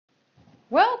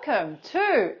Welcome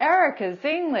to Erica's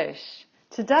English.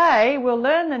 Today we'll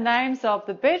learn the names of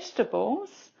the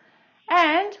vegetables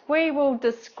and we will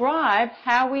describe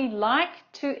how we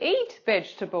like to eat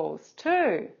vegetables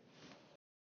too.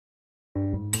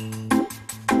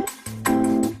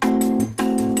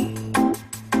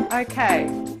 Okay,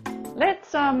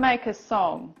 let's make a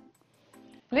song.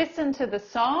 Listen to the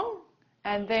song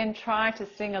and then try to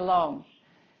sing along.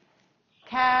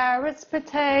 Carrots,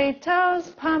 potatoes,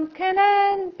 pumpkin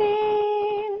and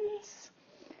beans,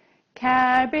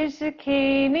 cabbage,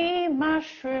 zucchini,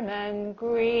 mushroom and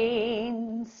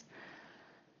greens,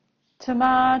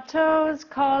 tomatoes,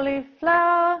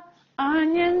 cauliflower,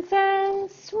 onions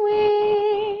and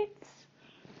sweets,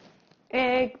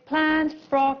 eggplant,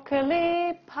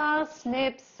 broccoli,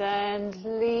 parsnips and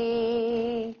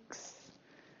leeks,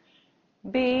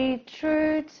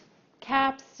 beetroot,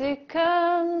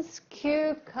 capsicums,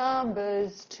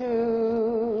 cucumbers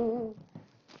too.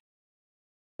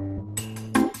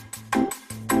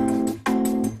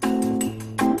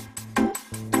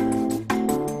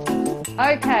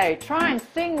 Okay, try and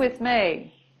sing with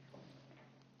me.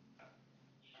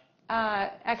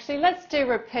 Actually, let's do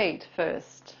repeat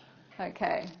first.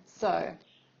 Okay, so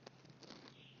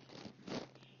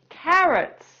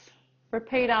carrots.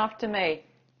 Repeat after me.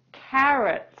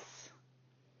 Carrots.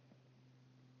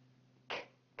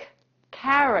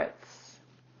 Carrots.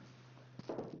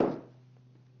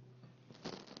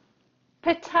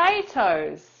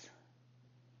 Potatoes.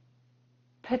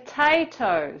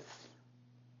 Potatoes.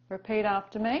 Repeat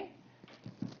after me.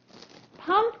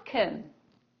 Pumpkin.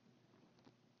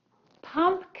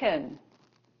 Pumpkin.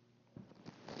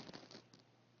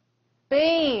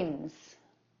 Beans.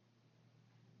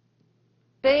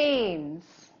 Beans.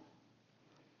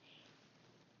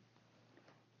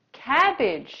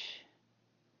 Cabbage.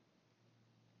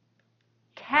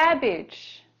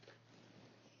 Cabbage.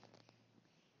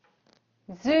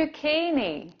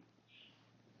 Zucchini.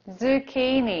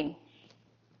 Zucchini.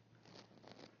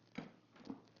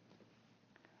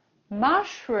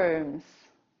 Mushrooms.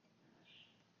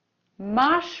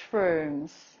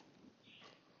 Mushrooms.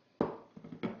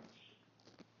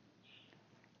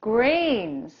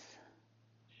 Greens.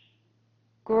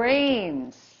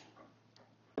 Greens.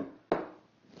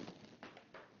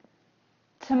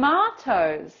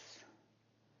 Tomatoes.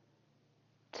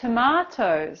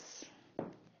 Tomatoes.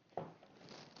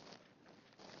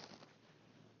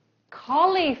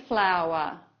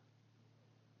 Cauliflower.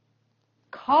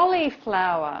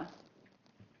 Cauliflower.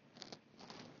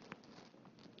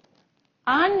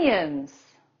 Onions.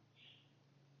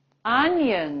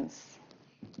 Onions.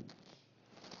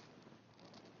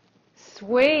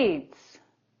 Swedes.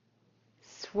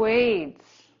 Swedes.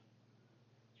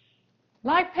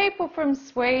 Like people from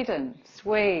Sweden.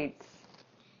 Swedes.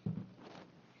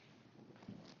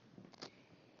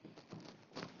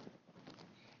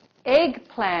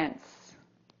 Eggplants.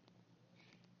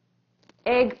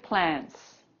 Eggplants.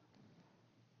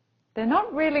 They're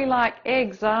not really like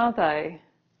eggs, are they?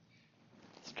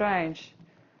 Strange.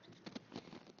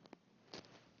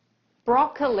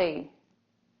 Broccoli.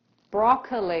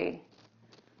 Broccoli.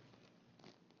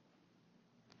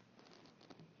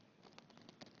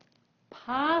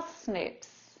 Parsnips.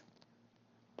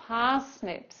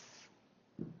 Parsnips.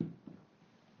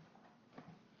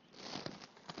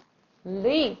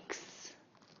 Leeks.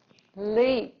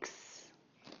 Leeks.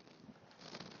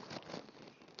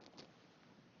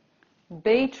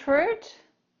 Beetroot.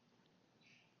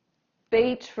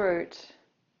 Beetroot.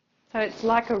 So it's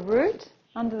like a root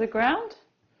under the ground.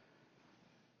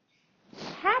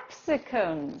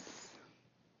 Capsicums.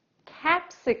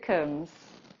 Capsicums.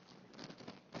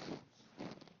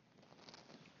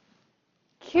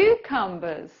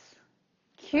 Cucumbers.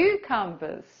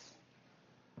 Cucumbers.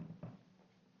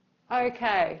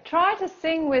 Okay, try to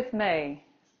sing with me.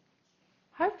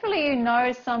 Hopefully you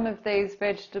know some of these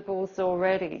vegetables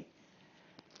already.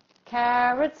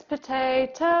 Carrots,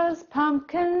 potatoes,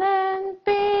 pumpkin and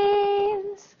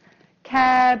beans,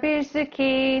 cabbage,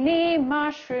 zucchini,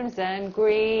 mushrooms and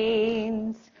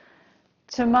greens,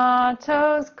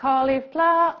 tomatoes,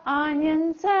 cauliflower,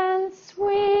 onions and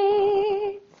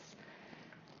sweets,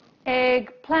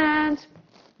 eggplant,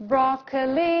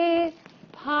 broccoli,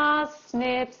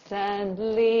 parsnips and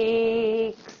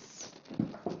leeks,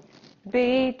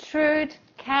 beetroot,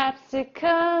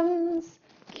 capsicums,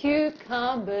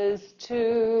 cucumbers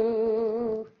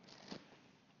too.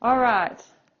 All right,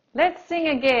 let's sing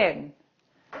again.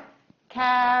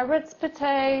 Carrots,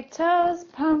 potatoes,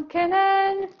 pumpkin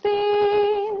and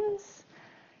beans,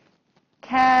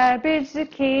 cabbage,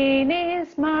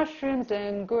 zucchinis, mushrooms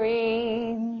and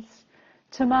greens,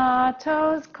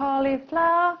 tomatoes,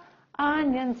 cauliflower,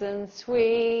 onions and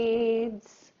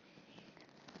swedes.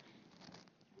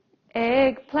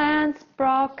 Eggplants,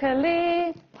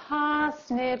 broccoli,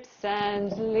 parsnips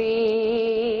and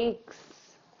leeks.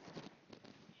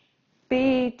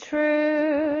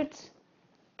 Beetroot,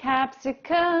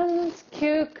 capsicums,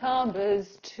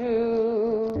 cucumbers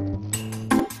too.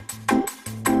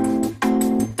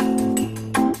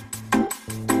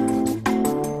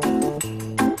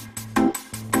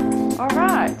 All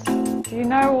right, do you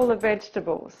know all the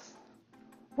vegetables?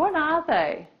 What are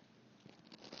they?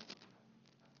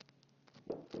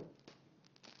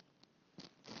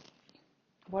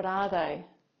 What are they?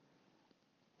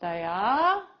 They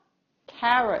are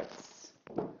carrots.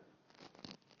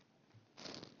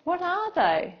 What are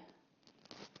they?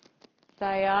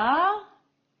 They are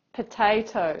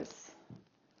potatoes.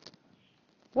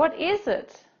 What is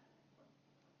it?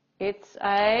 It's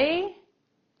a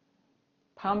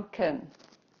pumpkin.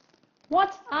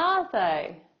 What are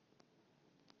they?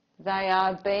 They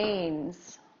are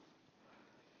beans.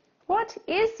 What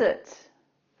is it?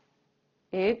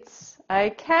 It's a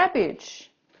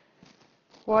cabbage.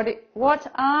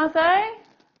 What are they?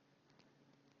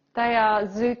 They are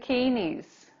zucchinis.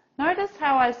 Notice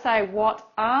how I say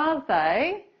what are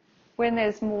they when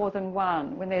there's more than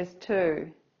one, when there's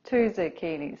two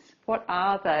zucchinis. What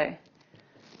are they?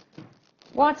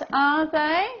 What are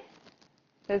they?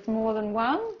 There's more than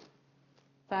one.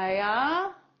 They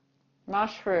are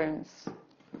mushrooms.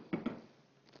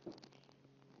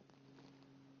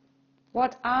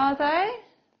 What are they?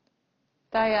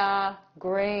 They are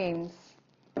greens.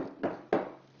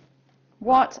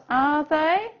 What are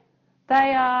they?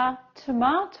 They are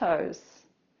tomatoes.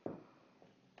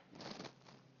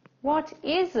 What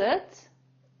is it?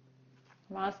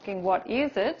 I'm asking what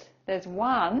is it? There's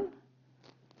one.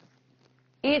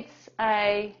 It's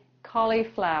a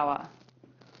cauliflower.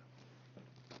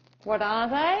 What are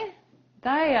they?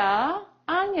 They are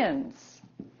onions.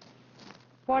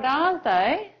 What are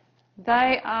they?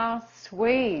 They are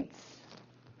swedes.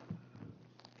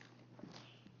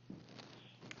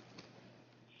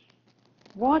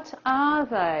 What are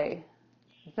they?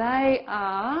 They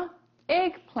are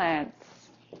eggplants.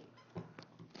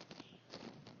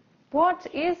 What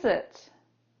is it?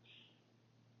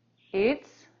 It's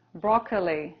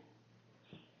broccoli.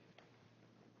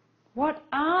 What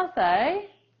are they?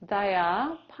 They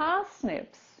are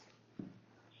parsnips.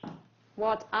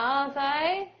 What are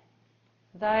they?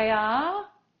 They are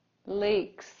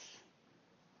leeks.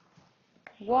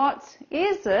 What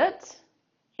is it?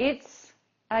 It's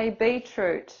a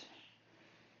beetroot.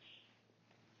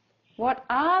 What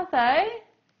are they?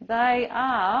 They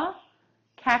are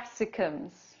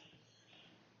capsicums.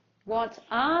 What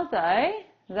are they?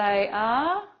 They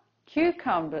are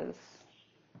cucumbers.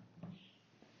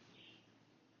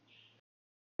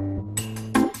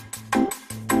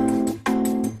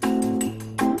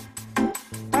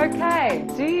 Okay,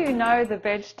 do you know the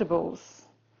vegetables?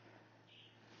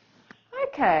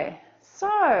 Okay, so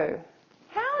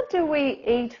how do we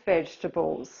eat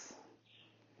vegetables?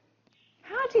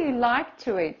 How do you like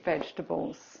to eat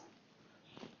vegetables?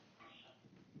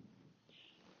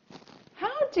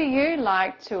 How do you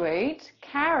like to eat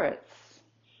carrots?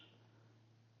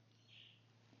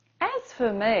 As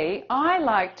for me, I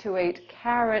like to eat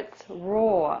carrots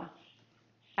raw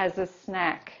as a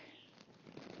snack.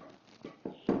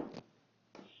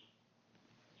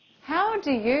 How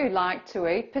do you like to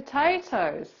eat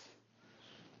potatoes?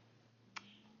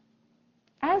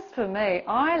 As for me,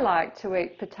 I like to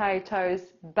eat potatoes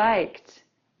baked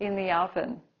in the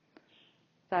oven.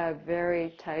 They are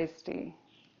very tasty.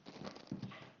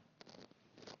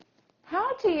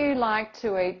 How do you like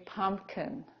to eat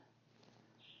pumpkin?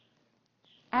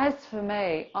 As for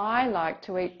me, I like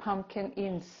to eat pumpkin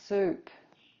in soup.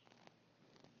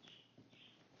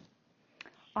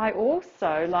 I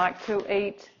also like to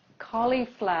eat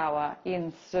cauliflower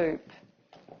in soup.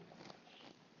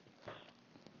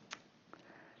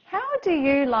 How do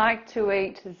you like to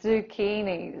eat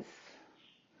zucchinis?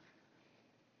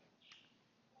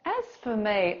 As for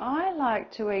me, I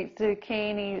like to eat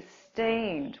zucchinis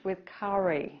steamed with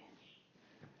curry.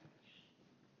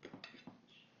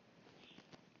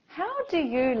 How do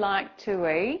you like to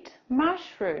eat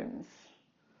mushrooms?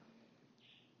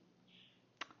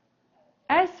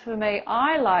 As for me,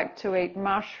 I like to eat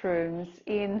mushrooms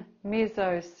in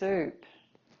miso soup,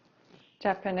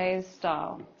 Japanese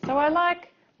style. So I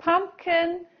like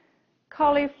pumpkin,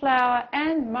 cauliflower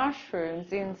and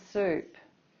mushrooms in soup.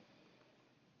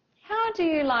 How do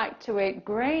you like to eat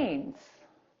greens?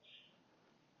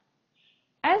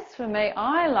 As for me,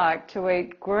 I like to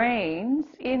eat greens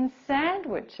in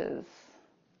sandwiches.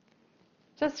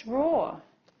 Just raw.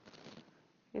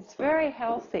 It's very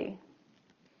healthy.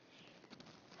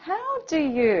 How do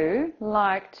you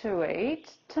like to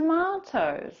eat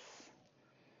tomatoes?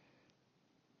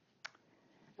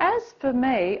 As for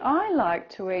me, I like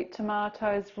to eat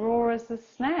tomatoes raw as a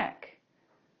snack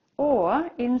or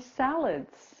in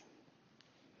salads.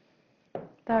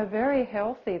 They're very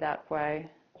healthy that way.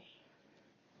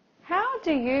 How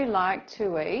do you like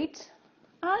to eat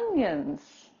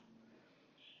onions?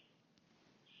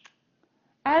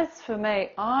 As for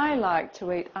me, I like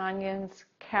to eat onions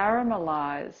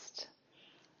caramelized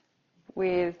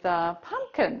with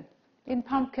pumpkin in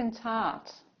pumpkin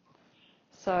tart.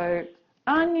 So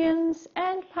onions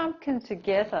and pumpkin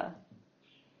together.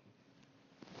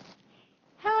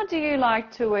 How do you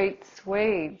like to eat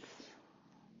Swedes?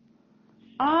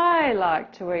 I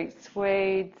like to eat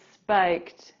Swedes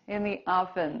baked in the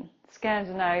oven,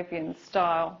 Scandinavian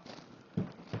style.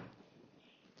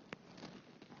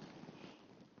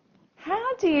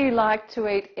 How do you like to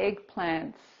eat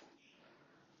eggplants?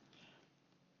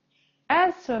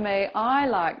 As for me, I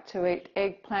like to eat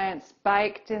eggplants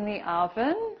baked in the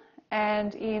oven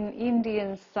and in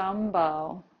Indian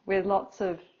sambal with lots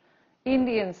of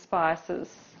Indian spices.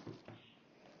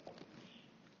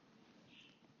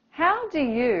 How do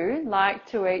you like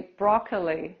to eat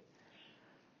broccoli?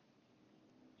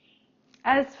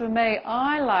 As for me,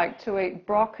 I like to eat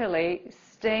broccoli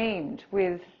steamed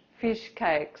with fish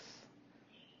cakes,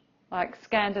 like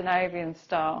Scandinavian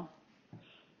style.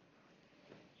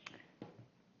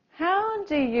 How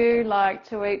do you like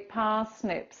to eat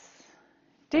parsnips?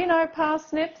 Do you know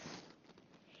parsnips?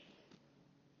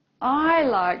 I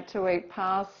like to eat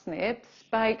parsnips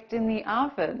baked in the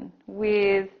oven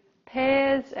with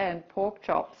pears and pork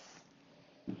chops.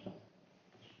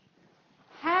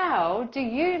 How do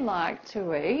you like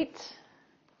to eat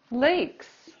leeks?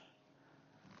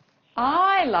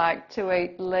 I like to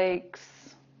eat leeks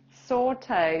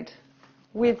sautéed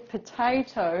with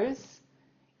potatoes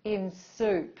in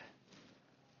soup.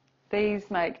 These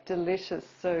make delicious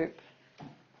soup.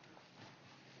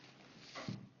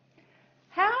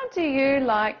 How do you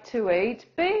like to eat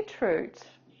beetroot?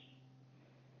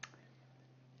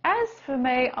 As for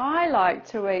me, I like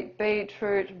to eat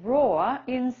beetroot raw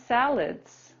in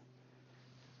salads,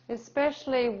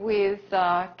 especially with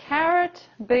carrot,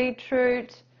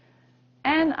 beetroot,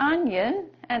 and onion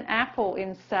and apple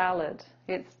in salad.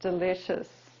 It's delicious.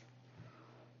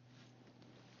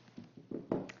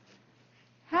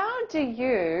 How do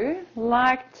you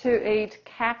like to eat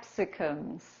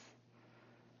capsicums?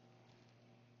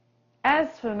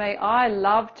 As for me, I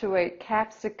love to eat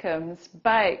capsicums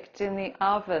baked in the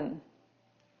oven.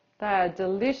 They are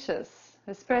delicious,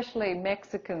 especially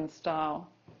Mexican style.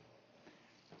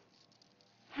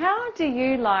 How do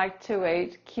you like to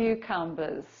eat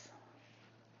cucumbers?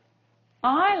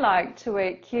 I like to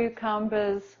eat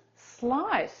cucumbers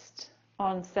sliced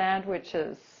on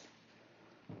sandwiches.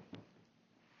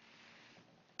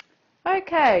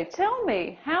 Okay, tell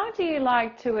me, how do you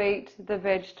like to eat the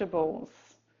vegetables?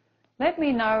 Let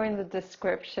me know in the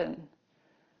description.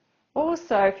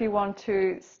 Also, if you want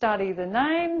to study the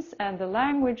names and the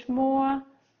language more,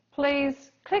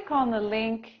 please click on the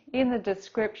link in the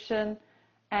description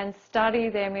and study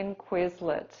them in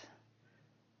Quizlet.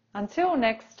 Until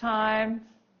next time,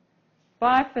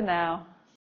 bye for now.